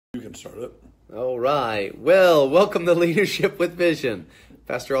can start it. All right. Well, welcome to Leadership with Vision.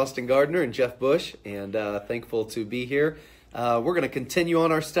 Pastor Austin Gardner and Jeff Bush, and thankful to be here. We're going to continue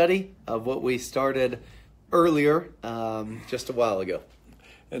on our study of what we started earlier just a while ago.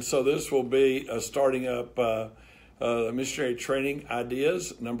 And so this will be starting up Missionary Training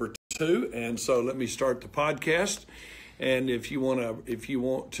Ideas number 2. And so let me start the podcast. And if you want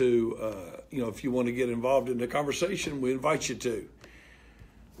to get involved in the conversation, we invite you to.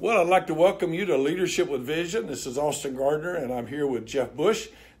 Well, I'd like to welcome you to Leadership with Vision. This is Austin Gardner, and I'm here with Jeff Bush,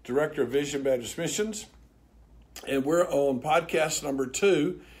 Director of Vision Baptist Missions. And we're on podcast number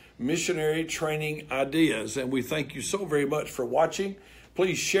 2, Missionary Training Ideas. And we thank you so very much for watching.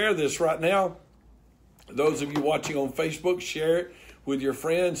 Please share this right now. Those of you watching on Facebook, share it with your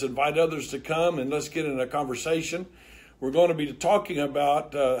friends. Invite others to come, and let's get in a conversation. We're going to be talking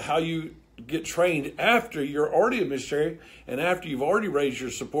about how you get trained after you're already a missionary and after you've already raised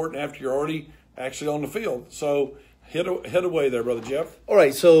your support and after you're already actually on the field. So head away there, Brother Jeff. All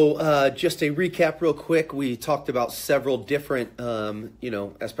right, so just a recap real quick. We talked about several different,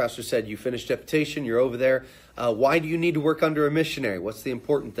 as Pastor said, you finished deputation, you're over there. Why do you need to work under a missionary? What's the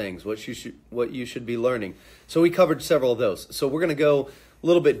important things? What you should be learning? So we covered several of those. So we're going to go a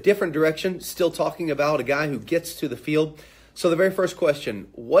little bit different direction, still talking about a guy who gets to the field. So the very first question,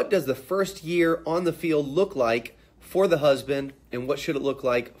 what does the first year on the field look like for the husband, and what should it look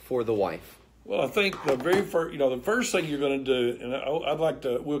like for the wife? Well, I think the very first, the first thing you're going to do,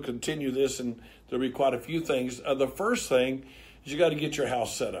 and we'll continue this, and there'll be quite a few things. The first thing is you got to get your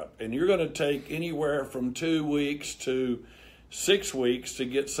house set up, and you're going to take anywhere from 2 weeks to 6 weeks to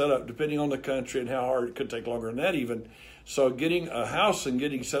get set up, depending on the country and how hard. It could take longer than that even. So getting a house and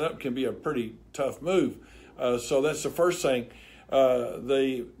getting set up can be a pretty tough move. So that's the first thing.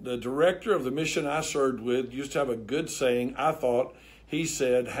 The director of the mission I served with used to have a good saying, I thought. He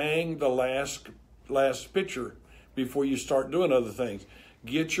said, hang the last picture before you start doing other things.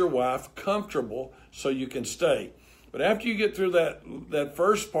 Get your wife comfortable so you can stay. But after you get through that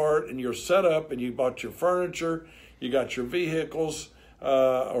first part and you're set up and you bought your furniture, you got your vehicle,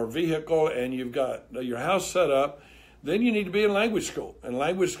 and you've got your house set up, then you need to be in language school. And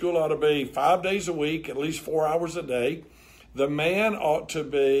language school ought to be 5 days a week, at least 4 hours a day. The man ought to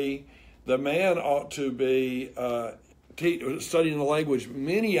be studying the language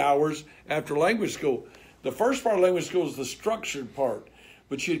many hours after language school. The first part of language school is the structured part,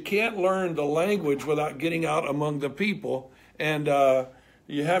 but you can't learn the language without getting out among the people, and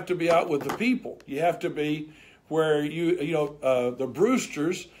you have to be out with the people. You have to be where the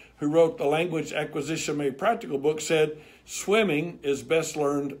Brewsters, who wrote the Language Acquisition Made Practical book, said swimming is best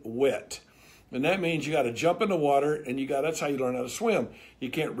learned wet. And that means you got to jump in the water, and that's how you learn how to swim.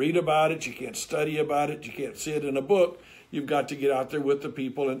 You can't read about it, you can't study about it, you can't see it in a book. You've got to get out there with the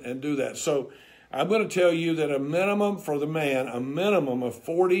people and do that. So I'm going to tell you that a minimum for the man, a minimum of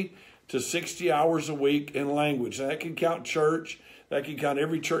 40 to 60 hours a week in language. And that can count church, that can count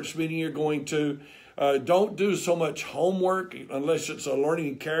every church meeting you're going to. Don't do so much homework unless it's a learning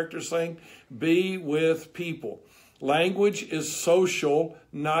and characters thing. Be with people. Language is social,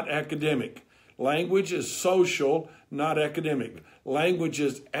 not academic. Language is social, not academic. Language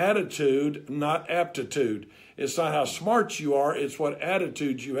is attitude, not aptitude. It's not how smart you are, it's what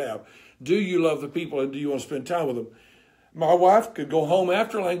attitude you have. Do you love the people, and do you want to spend time with them? My wife could go home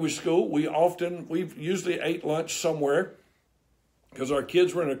after language school. We usually ate lunch somewhere because our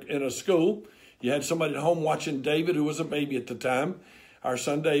kids were in a school. You had somebody at home watching David, who was a baby at the time, our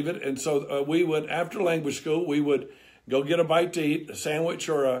son David. And so we would, after language school, we would go get a bite to eat, a sandwich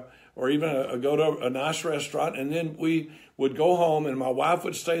or even go to a nice restaurant. And then we would go home, and my wife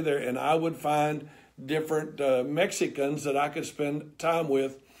would stay there, and I would find different Mexicans that I could spend time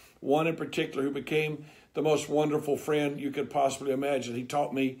with. One in particular who became the most wonderful friend you could possibly imagine. He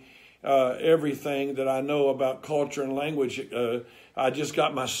taught me everything that I know about culture and language. I just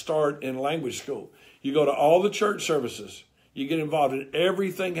got my start in language school. You go to all the church services. You get involved in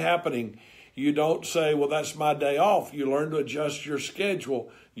everything happening. You don't say, well, that's my day off. You learn to adjust your schedule.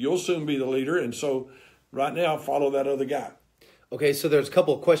 You'll soon be the leader. And so right now, follow that other guy. Okay, so there's a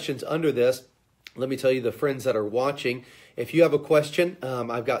couple of questions under this. Let me tell you, the friends that are watching, if you have a question,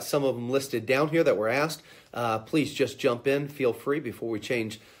 I've got some of them listed down here that were asked. Please just jump in. Feel free before we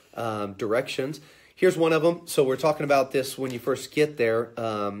change directions. Here's one of them. So we're talking about this when you first get there.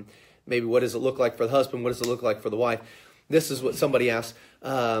 Maybe what does it look like for the husband? What does it look like for the wife? This is what somebody asked.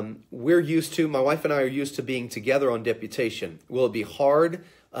 My wife and I are used to being together on deputation. Will it be hard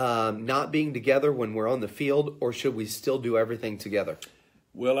not being together when we're on the field, or should we still do everything together?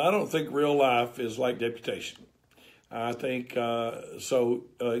 Well, I don't think real life is like deputation. I think so.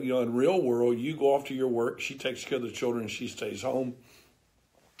 In real world, you go off to your work. She takes care of the children. She stays home,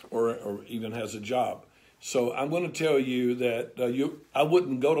 or even has a job. So I'm going to tell you that I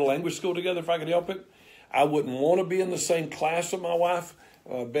wouldn't go to language school together if I could help it. I wouldn't want to be in the same class with my wife.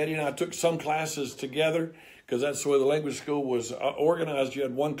 Betty and I took some classes together because that's the way the language school was organized. You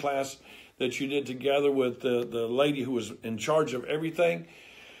had one class that you did together with the lady who was in charge of everything.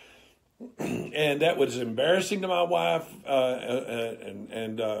 And that was embarrassing to my wife,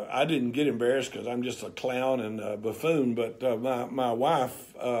 and I didn't get embarrassed because I'm just a clown and a buffoon. But my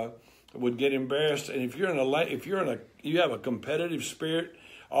wife would get embarrassed. And if you have a competitive spirit,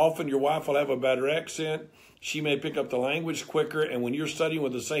 often your wife will have a better accent. She may pick up the language quicker. And when you're studying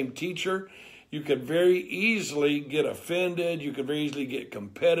with the same teacher, you could very easily get offended. You could very easily get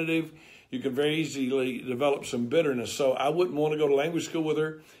competitive. You could very easily develop some bitterness. So I wouldn't want to go to language school with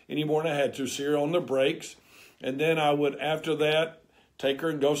her any more than I had to. See her on the breaks. And then I would, after that, take her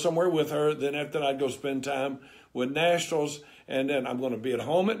and go somewhere with her. Then after that, I'd go spend time with nationals. And then I'm going to be at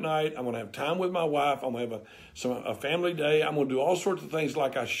home at night. I'm going to have time with my wife. I'm going to have a family day. I'm going to do all sorts of things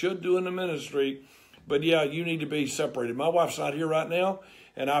like I should do in the ministry. But yeah, you need to be separated. My wife's not here right now,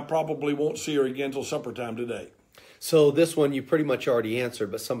 and I probably won't see her again until supper time today. So this one you pretty much already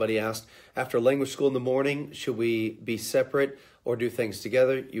answered, but somebody asked, after language school in the morning, should we be separate or do things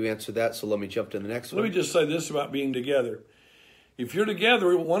together? You answered that, so let me jump to the next one. Let me just say this about being together. If you're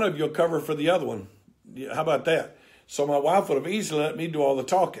together, one of you will cover for the other one. How about that? So my wife would have easily let me do all the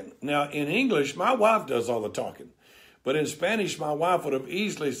talking. Now, in English, my wife does all the talking. But in Spanish, my wife would have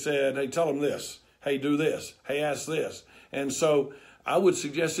easily said, hey, tell them this. Hey, do this. Hey, ask this. And so I would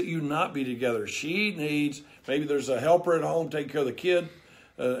suggest that you not be together. She needs, maybe there's a helper at home taking care of the kid,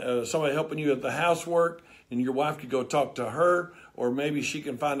 somebody helping you at the housework, and your wife could go talk to her, or maybe she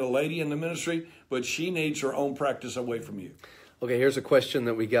can find a lady in the ministry, but she needs her own practice away from you. Okay, here's a question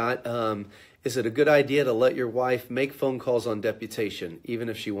that we got. Is it a good idea to let your wife make phone calls on deputation, even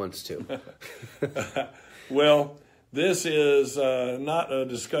if she wants to? Well, this is not a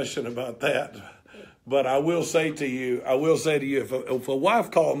discussion about that. But I will say to you, if a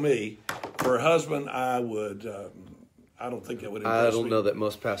wife called me for her husband, I don't think that would impress me. I don't know that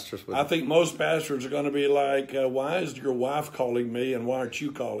most pastors would. I think most pastors are going to be like, why is your wife calling me and why aren't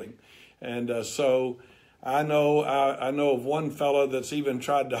you calling? And so I know of one fellow that's even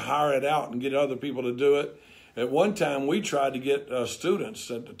tried to hire it out and get other people to do it. At one time, we tried to get students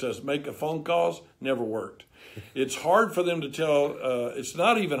to make the phone calls. Never worked. It's hard for them to tell. It's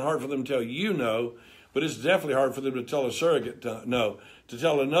not even hard for them to tell you no, but it's definitely hard for them to tell a surrogate no, to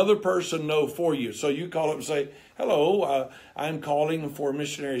tell another person no for you. So you call up and say, hello, I'm calling for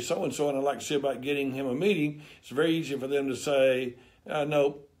missionary so-and-so, and I'd like to see about getting him a meeting. It's very easy for them to say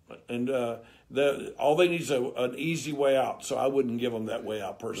no, and all they need is an easy way out. So I wouldn't give them that way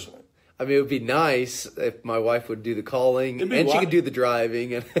out personally. I mean, it would be nice if my wife would do the calling and she could do the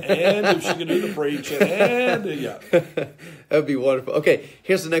driving. And if she could do the preaching. And, yeah. That would be wonderful. Okay,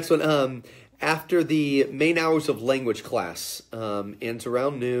 here's the next one. After the main hours of language class ends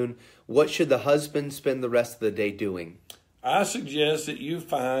around noon, what should the husband spend the rest of the day doing? I suggest that you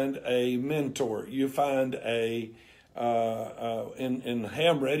find a mentor. You find in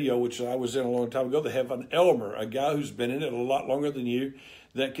ham radio, which I was in a long time ago, they have an elmer, a guy who's been in it a lot longer than you,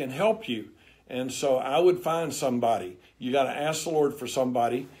 that can help you. And so I would find somebody. You got to ask the Lord for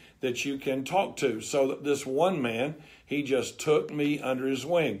somebody that you can talk to. So this one man, he just took me under his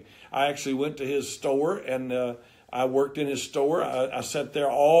wing. I actually went to his store and I worked in his store. I sat there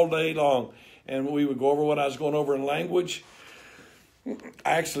all day long and we would go over what I was going over in language.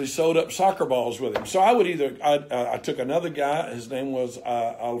 I actually sewed up soccer balls with him. So I would I took another guy, his name was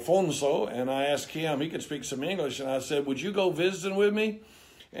Alfonso, and I asked him, he could speak some English, and I said, would you go visiting with me?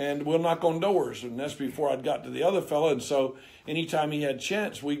 And we'll knock on doors. And that's before I'd got to the other fellow. And so anytime he had a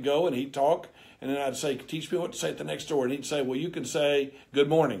chance, we'd go and he'd talk. And then I'd say, teach me what to say at the next door. And he'd say, well, you can say good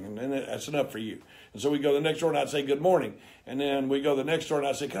morning. And then that's enough for you. And so we'd go to the next door and I'd say good morning. And then we go to the next door and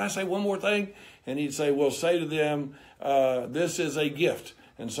I'd say, can I say one more thing? And he'd say, well, say to them, this is a gift.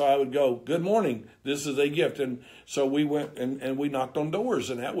 And so I would go, good morning, this is a gift. And so we went and we knocked on doors.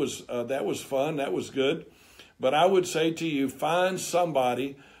 And that was fun. That was good. But I would say to you, find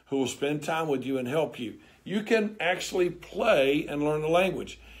somebody who will spend time with you and help you. You can actually play and learn the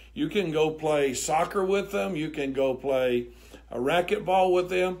language. You can go play soccer with them. You can go play a racquetball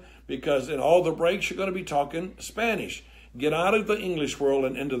with them because in all the breaks you're going to be talking Spanish. Get out of the English world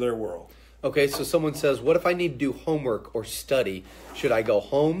and into their world. Okay, so someone says, what if I need to do homework or study? Should I go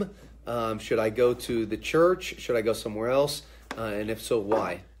home? Should I go to the church? Should I go somewhere else? And if so,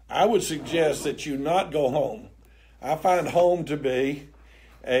 why? I would suggest that you not go home. I find home to be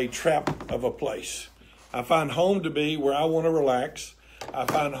a trap of a place. I find home to be where I want to relax. I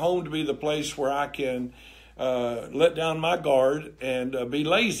find home to be the place where I can let down my guard and be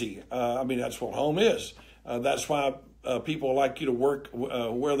lazy. That's what home is. That's why people like you to work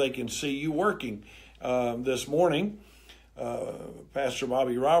where they can see you working. This morning, Pastor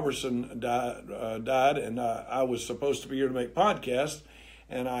Bobby Robertson died, and I was supposed to be here to make podcasts.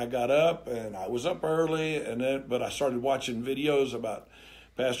 And I got up, and I was up early, but I started watching videos about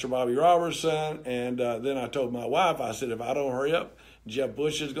Pastor Bobby Robertson, and then I told my wife, I said, if I don't hurry up, Jeff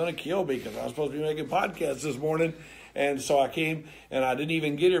Bush is going to kill me because I was supposed to be making podcasts this morning. And so I came, and I didn't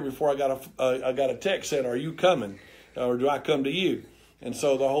even get here before I got a text saying, are you coming, or do I come to you? And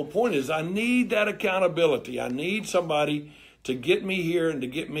so the whole point is I need that accountability. I need somebody to get me here and to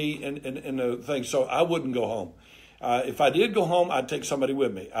get me in the thing. So I wouldn't go home. If I did go home, I'd take somebody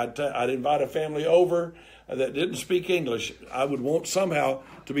with me. I'd invite a family over that didn't speak English. I would want somehow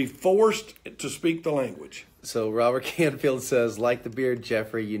to be forced to speak the language. So Robert Canfield says, like the beard,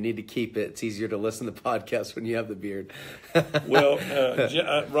 Jeffrey, you need to keep it. It's easier to listen to podcasts when you have the beard. Well,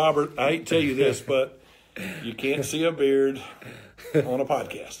 Robert, I hate to tell you this, but you can't see a beard on a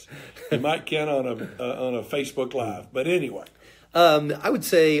podcast. You might can on a Facebook Live. But anyway. I would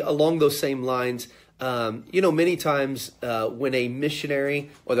say along those same lines, many times when a missionary,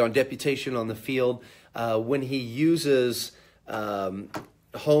 whether on deputation on the field, when he uses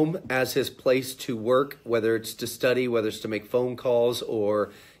home as his place to work, whether it's to study, whether it's to make phone calls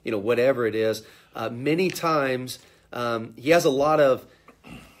or, whatever it is, many times he has a lot of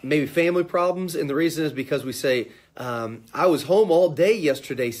maybe family problems. And the reason is because we say, I was home all day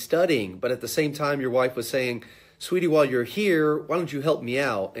yesterday studying, but at the same time, your wife was saying, sweetie, while you're here, why don't you help me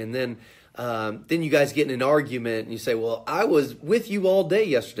out? And then you guys get in an argument and you say, well, I was with you all day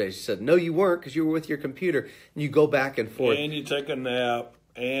yesterday. She said, no, you weren't because you were with your computer. And you go back and forth. And you take a nap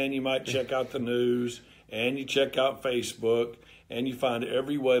and you might check out the news and you check out Facebook and you find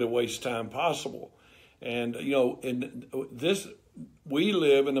every way to waste time possible. And, we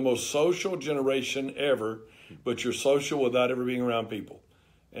live in the most social generation ever, but you're social without ever being around people.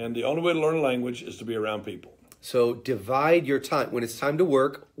 And the only way to learn a language is to be around people. So divide your time. When it's time to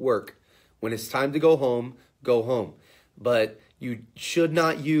work, work. When it's time to go home, go home. But you should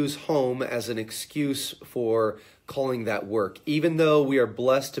not use home as an excuse for calling that work. Even though we are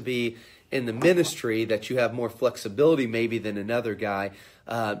blessed to be in the ministry, that you have more flexibility maybe than another guy,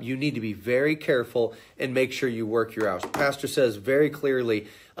 you need to be very careful and make sure you work your hours. Pastor says very clearly,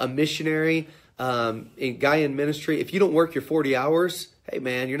 a missionary, a guy in ministry, if you don't work your 40 hours, hey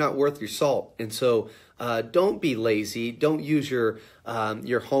man, you're not worth your salt. And so don't be lazy. Don't use your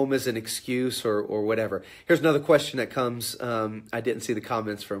home as an excuse or whatever. Here's another question that comes. I didn't see the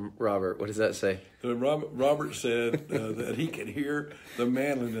comments from Robert. What does that say? Robert said that he could hear the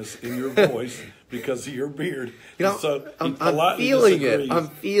manliness in your voice because of your beard. So I'm feeling it. I'm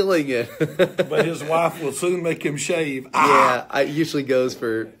feeling it. But his wife will soon make him shave. Yeah, it usually goes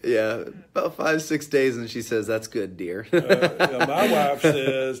for about 5-6 days, and she says, that's good, dear. My wife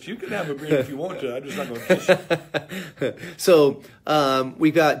says, you can have a beard if you want to. I'm just not going to kiss you. So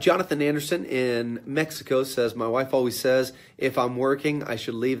we've got Jonathan Anderson in Mexico says, my wife always says, if I'm working, I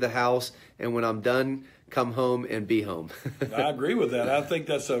should leave the house, and when I'm done, come home and be home. I agree with that. I think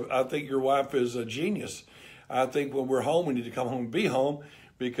your wife is a genius. I think when we're home, we need to come home and be home,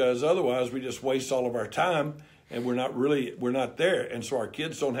 because otherwise we just waste all of our time and we're not there. And so our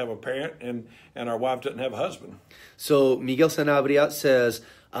kids don't have a parent and our wife doesn't have a husband. So Miguel Sanabria says,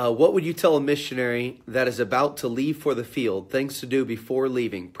 what would you tell a missionary that is about to leave for the field? Things to do before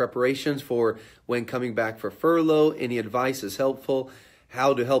leaving, preparations for when coming back for furlough. Any advice is helpful.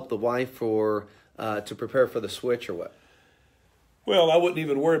 How to help the wife to prepare for the switch or what? Well, I wouldn't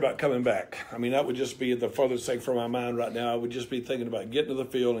even worry about coming back. I mean, that would just be the furthest thing from my mind right now. I would just be thinking about getting to the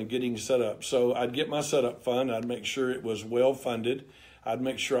field and getting set up. So I'd get my setup fund. I'd make sure it was well funded. I'd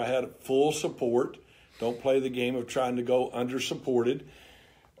make sure I had full support. Don't play the game of trying to go under supported.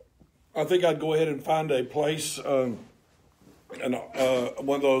 I think I'd go ahead and find a place, one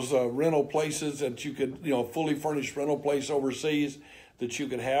of those rental places that you could, fully furnished rental place overseas that you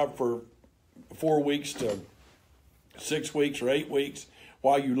could have for 4 weeks to 6 weeks or 8 weeks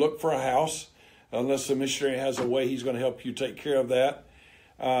while you look for a house, unless the missionary has a way he's going to help you take care of that.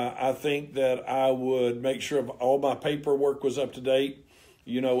 I think that I would make sure all my paperwork was up to date.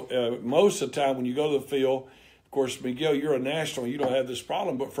 Most of the time when you go to the field, of course, Miguel, you're a national, you don't have this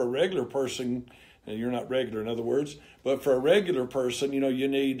problem, but for a regular person, and you're not regular in other words, but for a regular person, you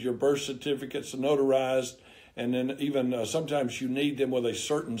need your birth certificates notarized, and then even sometimes you need them with a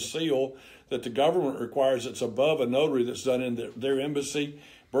certain seal that the government requires that's above a notary that's done in their embassy,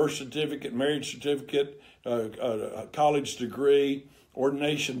 birth certificate, marriage certificate, college degree,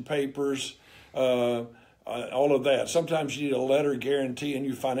 ordination papers, all of that. Sometimes you need a letter guaranteeing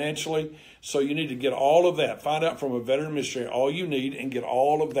you financially, so you need to get all of that. Find out from a veteran missionary all you need and get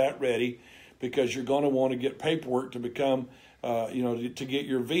all of that ready, because you're going to want to get paperwork to become, to get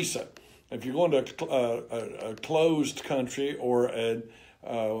your visa. If you're going to a closed country or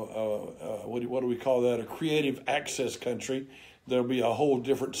what do we call that? A creative access country, there'll be a whole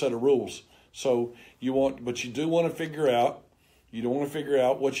different set of rules. So you do want to figure out. You don't want to figure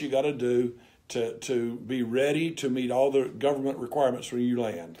out what you got to do to be ready to meet all the government requirements when you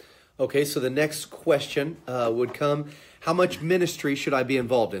land. Okay, so the next question would come, how much ministry should I be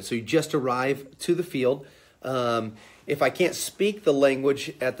involved in? So you just arrive to the field. If I can't speak the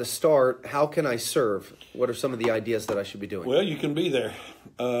language at the start, how can I serve? What are some of the ideas that I should be doing? Well, you can be there.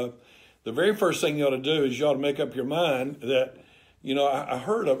 The very first thing you ought to do is you ought to make up your mind that, I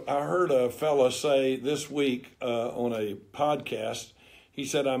heard a fella say this week on a podcast. He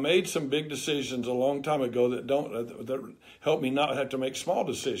said, I made some big decisions a long time ago that help me not have to make small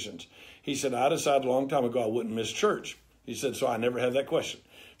decisions. He said, I decided a long time ago I wouldn't miss church. He said, so I never had that question.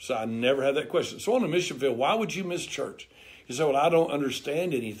 So on the mission field, why would you miss church? He said, well, I don't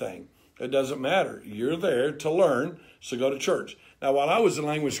understand anything. It doesn't matter. You're there to learn, so go to church. Now, while I was in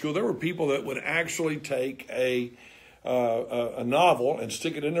language school, there were people that would actually take a novel and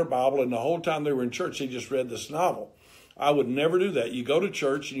stick it in their Bible, and the whole time they were in church, they just read this novel. I would never do that. You go to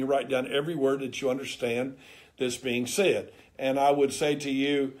church and you write down every word that you understand that's being said. And I would say to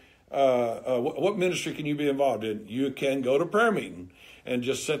you, what ministry can you be involved in? You can go to prayer meeting and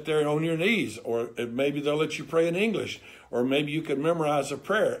just sit there on your knees, or maybe they'll let you pray in English, or maybe you can memorize a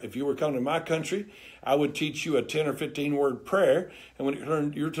prayer. If you were coming to my country, I would teach you a 10 or 15 word prayer. And when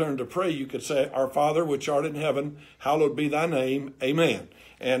it your turn to pray, you could say, Our Father, which art in heaven, hallowed be thy name. Amen.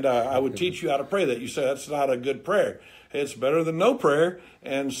 And I would teach you how to pray that. You say, that's not a good prayer. It's better than no prayer.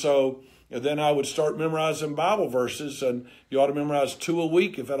 And so then I would start memorizing Bible verses, and you ought to memorize 2 a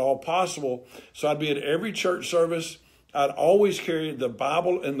week if at all possible. So I'd be at every church service. I'd always carry the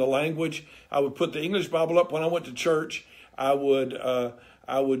Bible in the language. I would put the English Bible up when I went to church. I would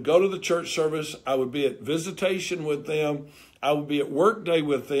go to the church service. I would be at visitation with them. I would be at work day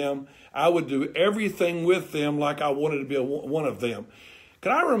with them. I would do everything with them like I wanted to be one of them.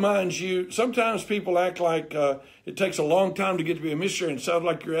 Can I remind you, sometimes people act like it takes a long time to get to be a missionary and sound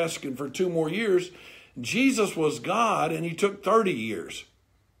like you're asking for 2 more years. Jesus was God, and he took 30 years.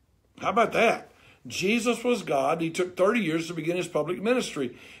 How about that? Jesus was God. He took 30 years to begin his public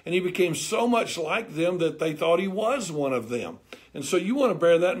ministry, and he became so much like them that they thought he was one of them. And so you want to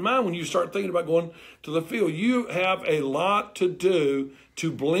bear that in mind when you start thinking about going to the field. You have a lot to do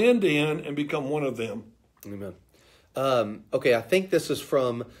to blend in and become one of them. Amen. Okay, I think this is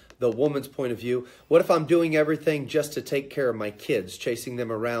from the woman's point of view. What if I'm doing everything just to take care of my kids, chasing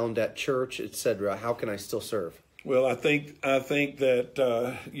them around at church, etc.? How can I still serve? Well, I think that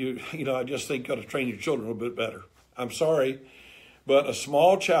I just think you got to train your children a little bit better. I'm sorry, but a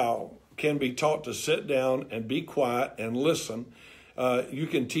small child can be taught to sit down and be quiet and listen. You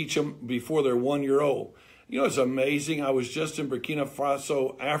can teach them before they're 1 year old. It's amazing. I was just in Burkina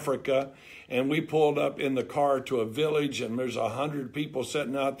Faso, Africa, and we pulled up in the car to a village, and there's 100 people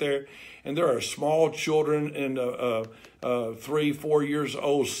sitting out there, and there are small children and 3-4 years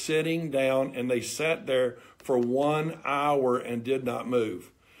old sitting down, and they sat there for 1 hour and did not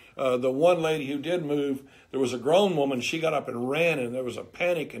move. The one lady who did move, there was a grown woman. She got up and ran, and there was a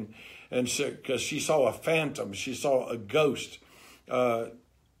panic, and because she saw a phantom, she saw a ghost,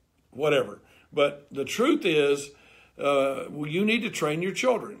 whatever. But the truth is, you need to train your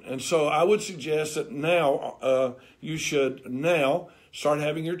children. And so I would suggest that now you should now start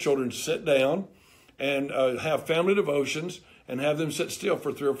having your children sit down and have family devotions and have them sit still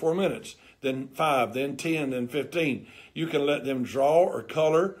for 3 or 4 minutes, then 5, then 10, then 15. You can let them draw or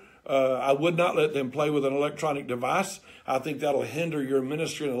color. I would not let them play with an electronic device. I think that'll hinder your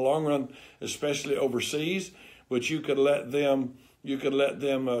ministry in the long run, especially overseas. But you could let them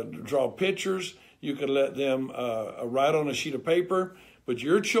draw pictures. You could let them write on a sheet of paper. But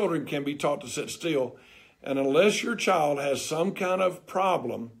your children can be taught to sit still. And unless your child has some kind of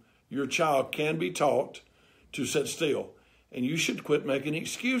problem, your child can be taught to sit still. And you should quit making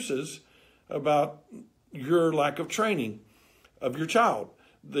excuses about your lack of training of your child.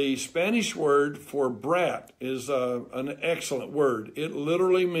 The Spanish word for brat is an excellent word. It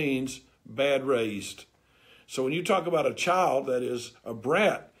literally means bad raised. So when you talk about a child that is a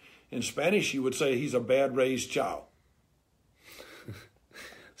brat, in Spanish you would say he's a bad raised child.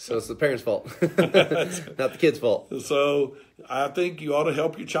 So it's the parents' fault, not the kid's fault. So I think you ought to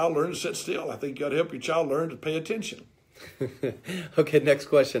help your child learn to sit still. I think you ought to help your child learn to pay attention. Okay, next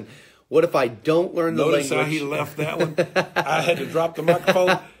question. What if I don't learn the language? Notice how he left that one? I had to drop the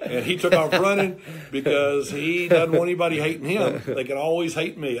microphone, and he took off running because he doesn't want anybody hating him. They can always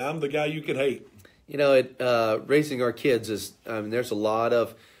hate me. I'm the guy you can hate. You know, raising our kids is, there's a lot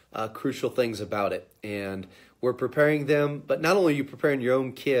of crucial things about it. And we're preparing them, but not only are you preparing your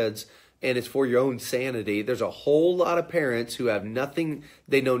own kids, and it's for your own sanity, there's a whole lot of parents who have nothing,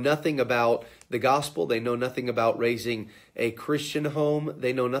 they know nothing about the gospel, they know nothing about raising a Christian home,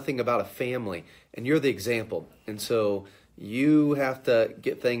 they know nothing about a family, and you're the example. And so you have to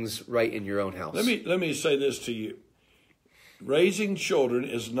get things right in your own house. Let me say this to you. Raising children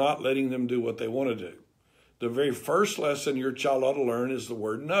is not letting them do what they want to do. The very first lesson your child ought to learn is the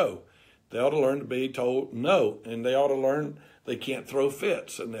word no. They ought to learn to be told no, and they ought to learn they can't throw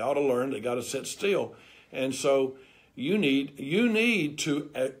fits, and they ought to learn they got to sit still. And so you need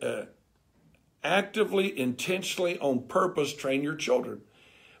to actively, intentionally, on purpose, train your children.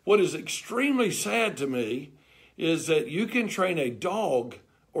 What is extremely sad to me is that you can train a dog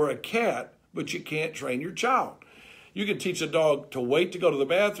or a cat, but you can't train your child. You can teach a dog to wait to go to the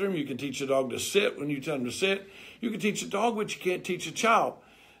bathroom. You can teach a dog to sit when you tell him to sit. You can teach a dog, but you can't teach a child.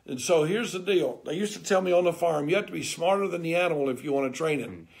 And so here's the deal. They used to tell me on the farm, you have to be smarter than the animal if you want to train it.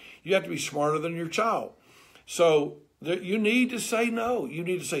 You have to be smarter than your child. So you need to say no. You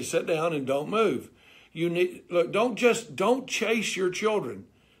need to say, sit down and don't move. Don't chase your children.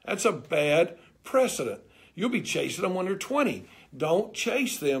 That's a bad precedent. You'll be chasing them when they're 20. Don't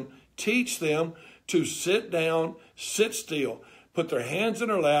chase them. Teach them to sit down, sit still, put their hands in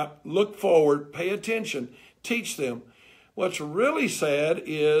their lap, look forward, pay attention, teach them. What's really sad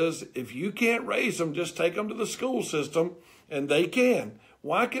is if you can't raise them, just take them to the school system, and they can.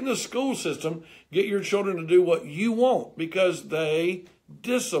 Why can the school system get your children to do what you want? Because they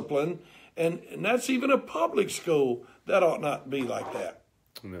discipline, and that's even a public school. That ought not be like that.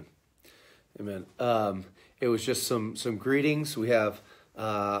 Amen. Amen. It was just some greetings. We have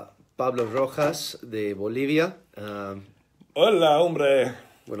Pablo Rojas de Bolivia. Hola, hombre.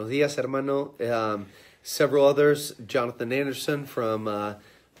 Buenos días, hermano. Several others, Jonathan Anderson from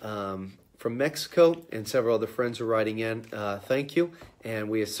Mexico, and several other friends are writing in. Thank you, and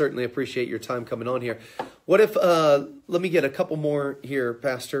we certainly appreciate your time coming on here. What if, let me get a couple more here,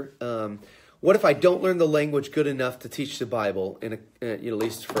 Pastor. What if I don't learn the language good enough to teach the Bible, at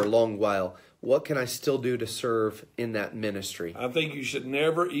least for a long while? What can I still do to serve in that ministry? I think you should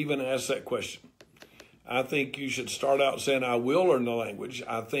never even ask that question. I think you should start out saying, I will learn the language.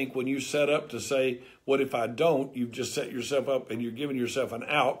 I think when you set up to say, what if I don't, you've just set yourself up and you're giving yourself an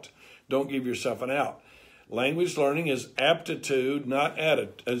out. Don't give yourself an out. Language learning is aptitude, not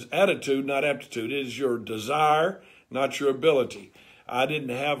attitude, not aptitude. It is your desire, not your ability. I didn't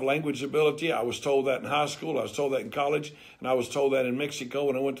have language ability. I was told that in high school. I was told that in college. And I was told that in Mexico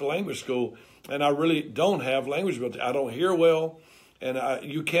when I went to language school. And I really don't have language ability. I don't hear well, and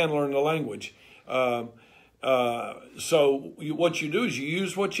you can learn the language. So what you do is you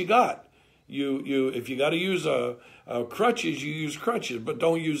use what you got. If you got to use crutches, you use crutches, but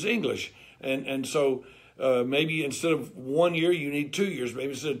don't use English. And so maybe instead of 1 year, you need 2 years.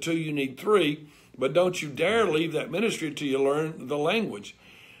 Maybe instead of 2, you need 3. But don't you dare leave that ministry until you learn the language.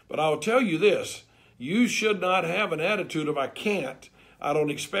 But I'll tell you this, you should not have an attitude of I can't, I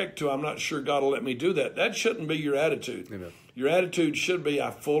don't expect to, I'm not sure God will let me do that. That shouldn't be your attitude. Amen. Your attitude should be, I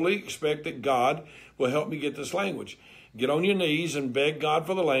fully expect that God will help me get this language. Get on your knees and beg God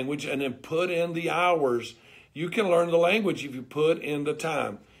for the language, and then put in the hours. You can learn the language if you put in the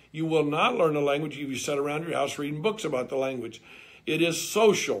time. You will not learn the language if you sit around your house reading books about the language. It is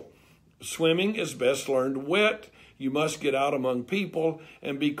social. Swimming is best learned wet. You must get out among people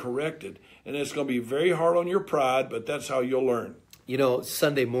and be corrected. And it's going to be very hard on your pride, but that's how you'll learn. You know,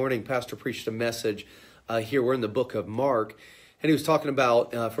 Sunday morning, Pastor preached a message. Here we're in the book of Mark, and he was talking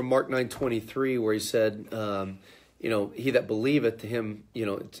about from Mark 9:23, where he said, he that believeth, to him,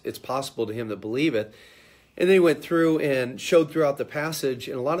 it's possible to him that believeth. And then he went through and showed throughout the passage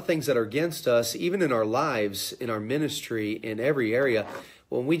and a lot of things that are against us, even in our lives, in our ministry, in every area.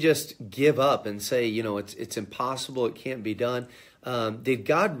 When we just give up and say, it's impossible, it can't be done. Did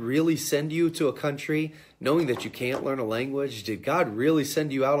God really send you to a country knowing that you can't learn a language? Did God really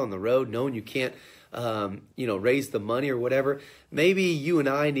send you out on the road knowing you can't, raise the money or whatever? Maybe you and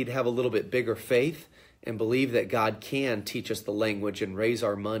I need to have a little bit bigger faith and believe that God can teach us the language and raise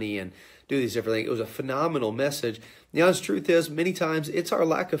our money and do these different things. It was a phenomenal message. The honest truth is, many times it's our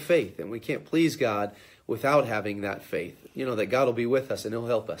lack of faith, and we can't please God without having that faith, that God will be with us and he'll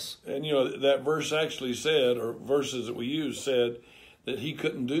help us. And, that verse actually said, or verses that we use said, that he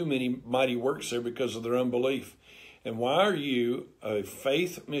couldn't do many mighty works there because of their unbelief. And why are you, a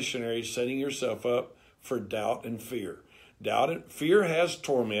faith missionary, setting yourself up for doubt and fear? Fear has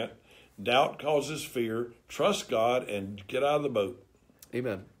torment. Doubt causes fear. Trust God and get out of the boat.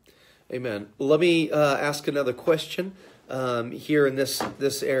 Amen. Amen. Let me ask another question here in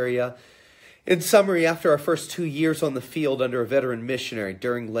this area. In summary, after our first 2 years on the field under a veteran missionary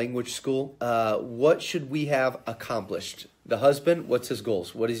during language school, what should we have accomplished? The husband, what's his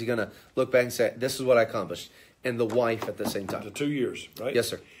goals? What is he going to look back and say, this is what I accomplished? And the wife at the same time. The 2 years, right? Yes,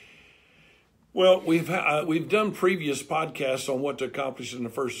 sir. Well, we've done previous podcasts on what to accomplish in the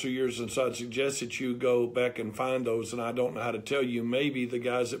first 2 years, and so I'd suggest that you go back and find those, and I don't know how to tell you. Maybe the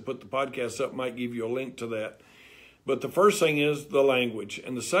guys that put the podcast up might give you a link to that. But the first thing is the language,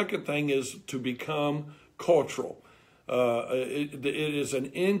 and the second thing is to become cultural. It is an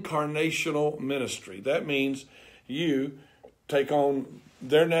incarnational ministry. That means you take on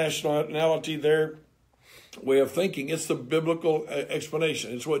their nationality, their way of thinking. It's the biblical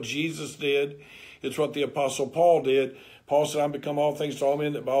explanation. It's what Jesus did. It's what the Apostle Paul did. Paul said, "I'm become all things to all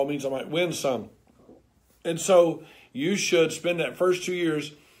men, that by all means I might win some." And so you should spend that first 2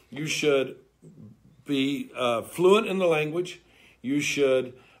 years, you should be fluent in the language. You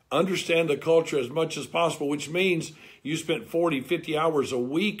should understand the culture as much as possible, which means you spent 40, 50 hours a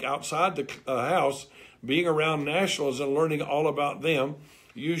week outside the house being around nationals and learning all about them.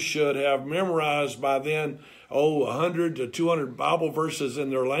 You should have memorized by then, 100 to 200 Bible verses in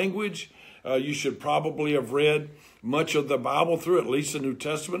their language. You should probably have read much of the Bible through, at least the New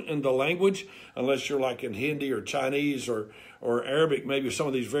Testament, in the language, unless you're like in Hindi or Chinese or Arabic, maybe some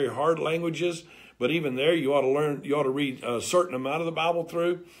of these very hard languages. But even there, you ought to read a certain amount of the Bible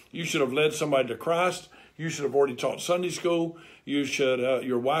through. You should have led somebody to Christ. You should have already taught Sunday school.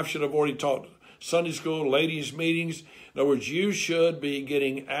 Your wife should have already taught Sunday school, ladies' meetings. In other words, you should be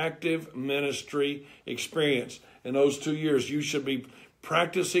getting active ministry experience. In those 2 years, you should be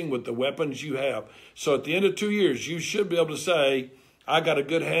practicing with the weapons you have. So at the end of 2 years, you should be able to say, I got a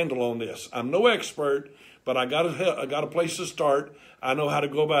good handle on this. I'm no expert, but I got a place to start. I know how to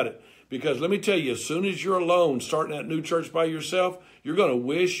go about it. Because let me tell you, as soon as you're alone, starting that new church by yourself, you're going to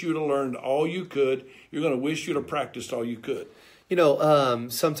wish you'd have learned all you could. You're going to wish you'd have practiced all you could.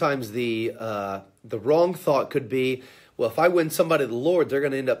 Sometimes the wrong thought could be, well, if I win somebody to the Lord, they're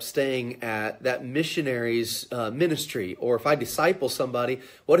going to end up staying at that missionary's ministry. Or if I disciple somebody,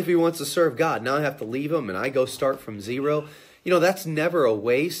 what if he wants to serve God? Now I have to leave him and I go start from zero. That's never a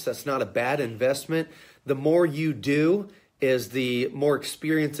waste. That's not a bad investment. The more you do is the more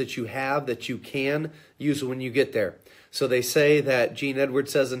experience that you have that you can use when you get there. So they say that Gene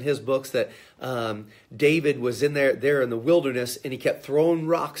Edwards says in his books that David was in there in the wilderness and he kept throwing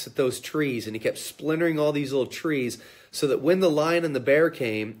rocks at those trees and he kept splintering all these little trees so that when the lion and the bear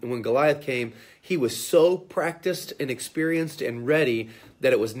came and when Goliath came, he was so practiced and experienced and ready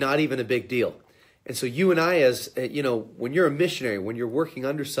that it was not even a big deal. And so you and I, as when you're a missionary, when you're working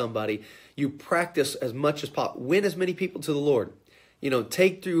under somebody, you practice as much as possible. Win as many people to the Lord.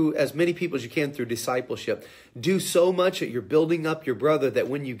 Take through as many people as you can through discipleship. Do so much that you're building up your brother that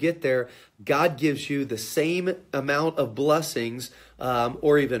when you get there, God gives you the same amount of blessings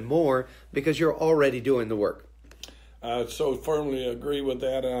or even more because you're already doing the work. I so firmly agree with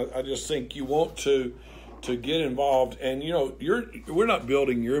that. And I just think you want to get involved. And, we're not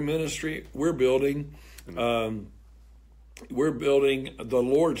building your ministry. We're building the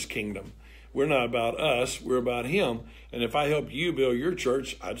Lord's kingdom. We're not about us. We're about him. And if I help you build your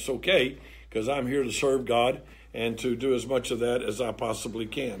church, it's okay because I'm here to serve God and to do as much of that as I possibly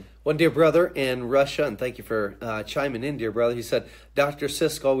can. One dear brother in Russia, and thank you for chiming in, dear brother, he said, Dr.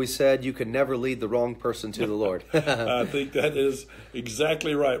 Sisk always said you can never lead the wrong person to the Lord. I think that is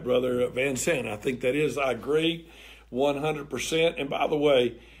exactly right, Brother Van Sant. I think that is, I agree 100%. And by the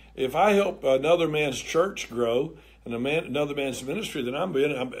way, if I help another man's church grow, and another man's ministry, then I'm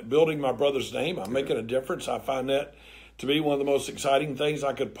building my brother's name. I'm making a difference. I find that to be one of the most exciting things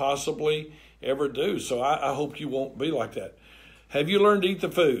I could possibly ever do. So I hope you won't be like that. Have you learned to eat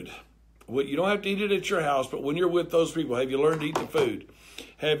the food? Well, you don't have to eat it at your house, but when you're with those people, have you learned to eat the food?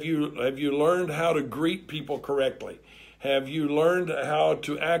 Have you learned how to greet people correctly? Have you learned how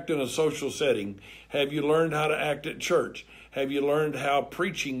to act in a social setting? Have you learned how to act at church? Have you learned how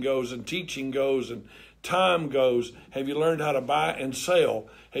preaching goes and teaching goes and time goes? Have you learned how to buy and sell?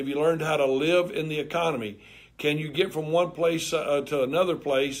 Have you learned how to live in the economy? Can you get from one place to another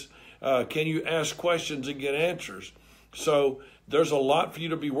place? Can you ask questions and get answers? So there's a lot for you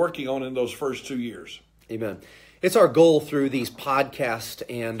to be working on in those first 2 years. Amen. It's our goal through these podcasts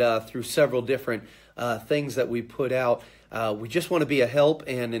and through several different things that we put out. We just want to be a help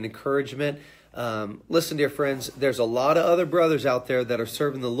and an encouragement. Listen, dear friends, there's a lot of other brothers out there that are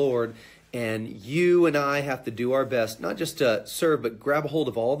serving the Lord, and you and I have to do our best, not just to serve, but grab a hold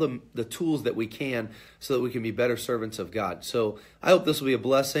of all the tools that we can so that we can be better servants of God. So I hope this will be a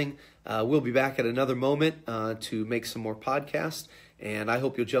blessing. We'll be back at another moment to make some more podcasts, and I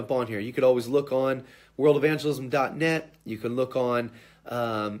hope you'll jump on here. You could always look on worldevangelism.net. You can look on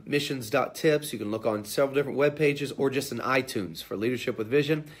missions.tips. You can look on several different web pages, or just in iTunes for Leadership with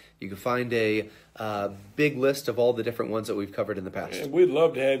Vision. You can find a big list of all the different ones that we've covered in the past. And we'd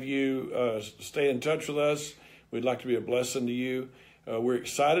love to have you stay in touch with us. We'd like to be a blessing to you. We're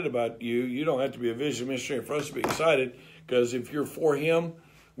excited about you. You don't have to be a vision missionary for us to be excited, because if you're for Him,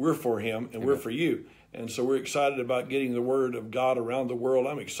 we're for Him, and we're for you. And so we're excited about getting the Word of God around the world.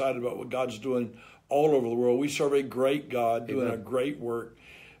 I'm excited about what God's doing all over the world. We serve a great God doing a great work.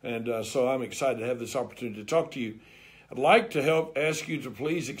 And so I'm excited to have this opportunity to talk to you. I'd like to ask you to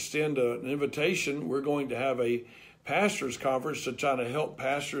please extend an invitation. We're going to have a pastors conference to try to help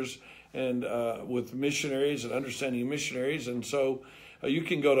pastors and with missionaries and understanding missionaries. And so you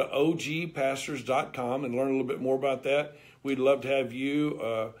can go to ogpastors.com and learn a little bit more about that. We'd love to have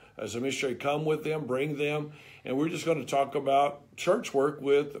you as a missionary come with them, bring them. And we're just going to talk about church work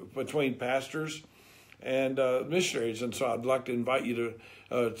between pastors and missionaries. And so I'd like to invite you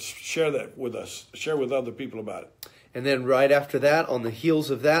to share that with us, share with other people about it. And then right after that, on the heels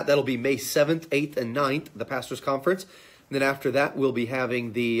of that, that'll be May 7th, 8th, and 9th, the Pastors Conference. And then after that, we'll be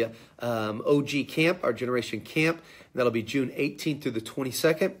having the OG Camp, our Generation Camp. That'll be June 18th through the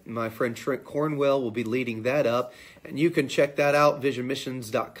 22nd. My friend Trent Cornwell will be leading that up. And you can check that out,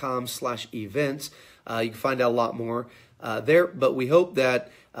 visionmissions.com/events. You can find out a lot more there. But we hope that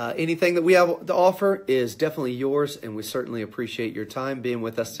anything that we have to offer is definitely yours, and we certainly appreciate your time being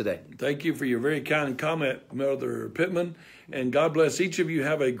with us today. Thank you for your very kind comment, Mother Pittman, and God bless each of you.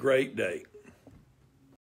 Have a great day.